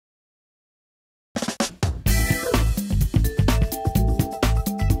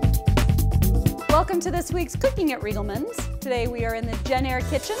Welcome to this week's Cooking at Riegelmann'S. Today we are in the Jen Air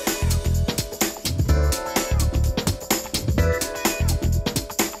kitchen.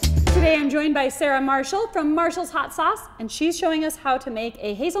 Today I'm joined by Sarah Marshall from Marshall's Hot Sauce, and she's showing us how to make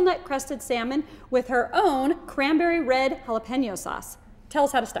a hazelnut crusted salmon with her own cranberry red jalapeno sauce. Tell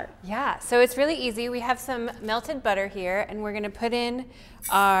us how to start. Yeah, so it's really easy. We have some melted butter here, and we're gonna put in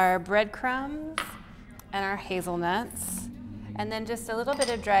our breadcrumbs and our hazelnuts, and then just a little bit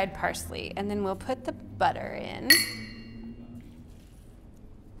of dried parsley, and then we'll put the butter in.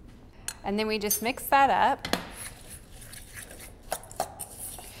 And then we just mix that up.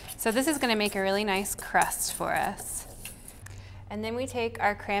 So this is gonna make a really nice crust for us. And then we take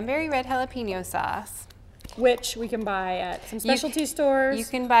our cranberry red jalapeno sauce, which we can buy at some specialty stores. You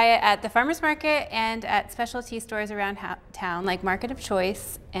can buy it at the farmer's market and at specialty stores around town, like Market of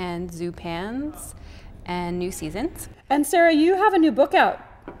Choice and Zupan's and New Seasons. And Sarah, you have a new book out.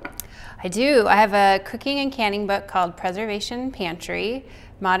 I do. I have a cooking and canning book called Preservation Pantry,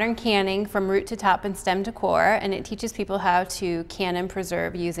 Modern Canning from Root to Top and Stem to Core, and it teaches people how to can and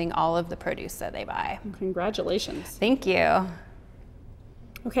preserve using all of the produce that they buy. Congratulations. Thank you.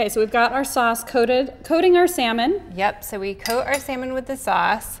 Okay, so we've got our sauce coating our salmon. Yep, so we coat our salmon with the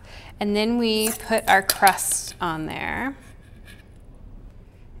sauce, and then we put our crust on there.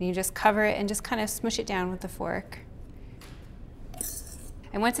 And you just cover it and just kind of smush it down with the fork.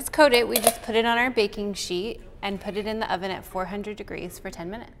 And once it's coated, we just put it on our baking sheet and put it in the oven at 400 degrees for 10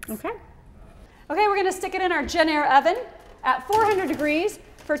 minutes. Okay. Okay, we're gonna stick it in our Jen Air oven at 400 degrees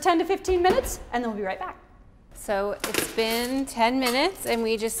for 10 to 15 minutes, and then we'll be right back. So it's been 10 minutes, and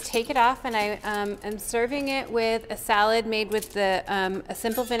we just take it off, and I am serving it with a salad made with the a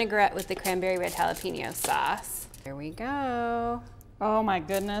simple vinaigrette with the cranberry red jalapeno sauce. Here we go. Oh my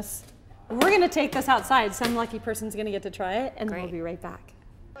goodness. We're gonna take this outside. Some lucky person's gonna get to try it, and Great. we'll be right back.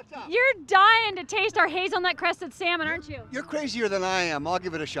 You're dying to taste our hazelnut crusted salmon, aren't you? You're crazier than I am. I'll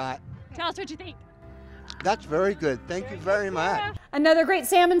give it a shot. Tell us what you think. That's very good. Thank you very much. Another great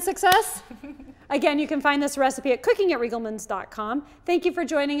salmon success. Again, you can find this recipe at cookingatRiegelmann's.com. Thank you for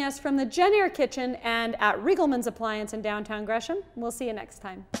joining us from the Jen Air kitchen and at Riegelmann's Appliance in downtown Gresham. We'll see you next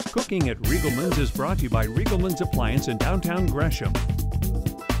time. Cooking at Riegelmann's is brought to you by Riegelmann's Appliance in downtown Gresham.